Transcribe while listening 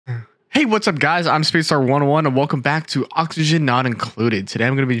Hey, what's up, guys? I'm Space 101, and welcome back to Oxygen Not Included. Today,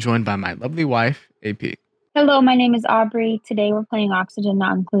 I'm going to be joined by my lovely wife, AP. Hello, my name is Aubrey. Today, we're playing Oxygen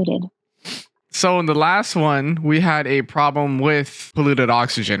Not Included. So, in the last one, we had a problem with polluted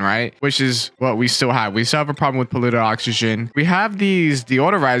oxygen, right? Which is what we still have. We still have a problem with polluted oxygen. We have these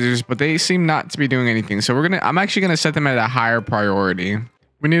deodorizers, but they seem not to be doing anything. So, I'm actually going to set them at a higher priority.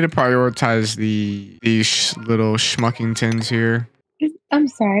 We need to prioritize these little schmuckingtons here. I'm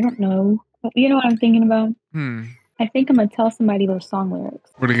sorry, I don't know. You know what I'm thinking about? I think I'm going to tell somebody those song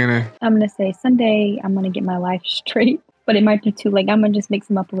lyrics. What are you going to? I'm going to say, someday I'm going to get my life straight, but it might be too late. I'm going to just mix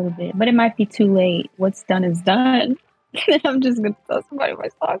them up a little bit, but it might be too late. What's done is done. I'm just going to tell somebody my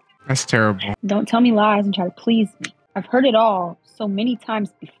song. That's terrible. Don't tell me lies and try to please me. I've heard it all so many times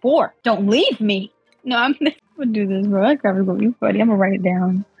before. Don't leave me. No, I'm going to do this, bro. That crap is going to be funny. I'm going to write it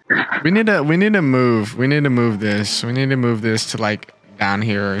down. We need to move. We need to move this. We need to move this to like down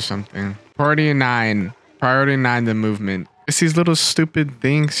here or something. Priority 9, the movement. It's these little stupid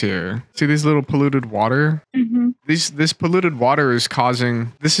things here. See these little polluted water? This polluted water is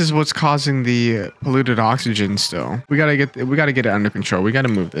causing. This is what's causing the polluted oxygen. Still, we gotta get it under control. We gotta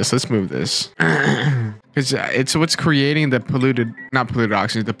move this. Let's move this because it's what's creating the not polluted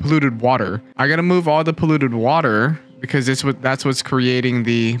oxygen, the polluted water. I gotta move all the polluted water because that's what's creating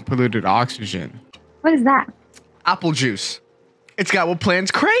the polluted oxygen. What is that? Apple juice. It's got what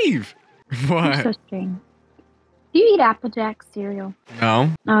plants crave. What? You're so strange. Do you eat Applejack cereal? No.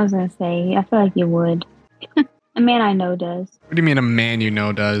 I was gonna say, I feel like you would. A man I know does. What do you mean a man you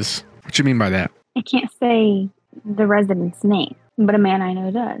know does? What you mean by that? I can't say the resident's name, but a man I know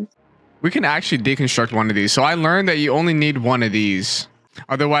does. We can actually deconstruct one of these. So I learned that you only need one of these.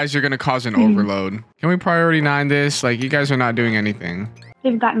 Otherwise, you're going to cause an overload. Can we priority 9 this? Like, you guys are not doing anything.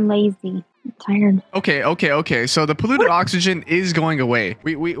 They've gotten lazy. I'm tired. Okay. So the polluted oxygen is going away.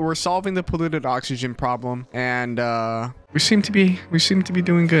 We're solving the polluted oxygen problem, and we seem to be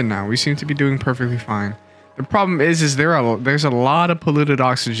doing good now. We seem to be doing perfectly fine. The problem is there's a lot of polluted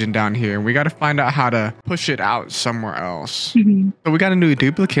oxygen down here, and we got to find out how to push it out somewhere else. So we got a new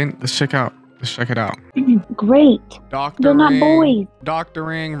duplicate. Let's check it out. Great. Doctoring, they're not boys.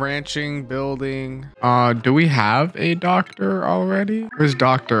 Doctoring, ranching, building. Do we have a doctor already? Where's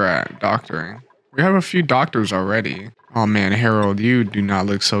doctor at? Doctoring. We have a few doctors already. Oh man, Harold, you do not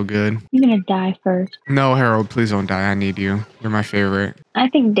look so good. You're gonna die first. No, Harold, please don't die. I need you. You're my favorite. I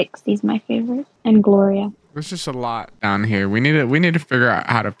think Dixie's my favorite. And Gloria. There's just a lot down here. We need to figure out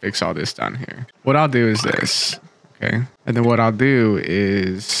how to fix all this down here. What I'll do is this. Okay. And then what I'll do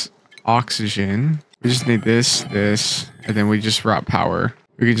is oxygen. We just need this, and then we just route power.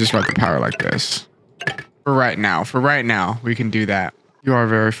 We can just route the power like this. For right now, we can do that. You are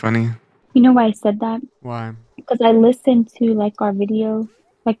very funny. You know why I said that? Why? Because I listened to like our videos,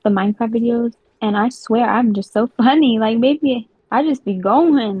 like the Minecraft videos, and I swear I'm just so funny. Like maybe I just be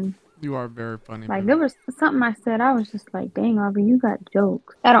going. You are very funny. Like there was something I said, I was just like, dang, Aubrey, you got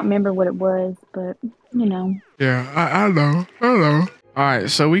jokes. I don't remember what it was, but you know. Yeah, I know. All right,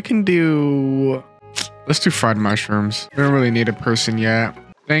 so we can do. Let's do fried mushrooms. We don't really need a person yet.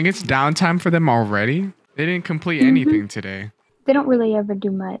 Dang, it's downtime for them already. They didn't complete anything today. They don't really ever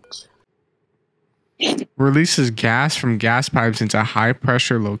do much. Releases gas from gas pipes into high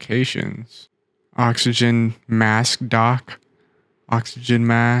pressure locations. Oxygen mask dock. Oxygen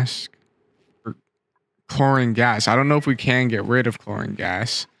mask. Chlorine gas. I don't know if we can get rid of chlorine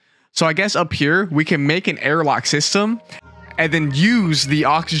gas. So I guess up here we can make an airlock system and then use the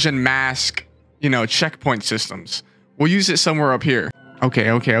oxygen mask, checkpoint systems. We'll use it somewhere up here.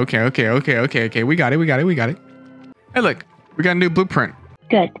 Okay. We got it. Hey, look, we got a new blueprint.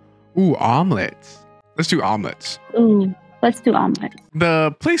 Good. Ooh, omelets. Let's do omelets. Ooh, let's do omelets.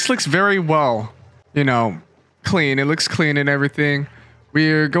 The place looks very well, clean. It looks clean and everything.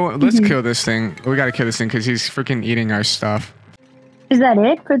 We're going. Let's kill this thing. We gotta kill this thing because he's freaking eating our stuff. Is that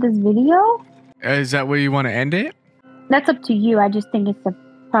it for this video? Is that where you want to end it? That's up to you. I just think it's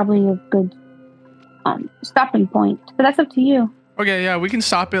probably a good stopping point. But that's up to you. Okay, yeah, we can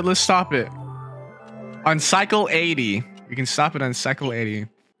stop it. Let's stop it. On cycle 80. We can stop it on cycle 80.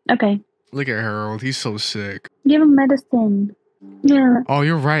 Okay. Look at Harold. He's so sick. Give him medicine. Yeah. Oh,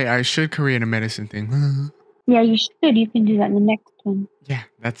 you're right. I should create a medicine thing. Yeah, you should. You can do that in the next one. Yeah,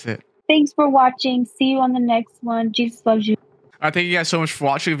 that's it. Thanks for watching. See you on the next one. Jesus loves you. Thank you guys so much for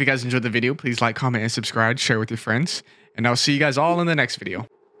watching. If you guys enjoyed the video, please like, comment, and subscribe. Share with your friends. And I'll see you guys all in the next video.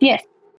 Yes.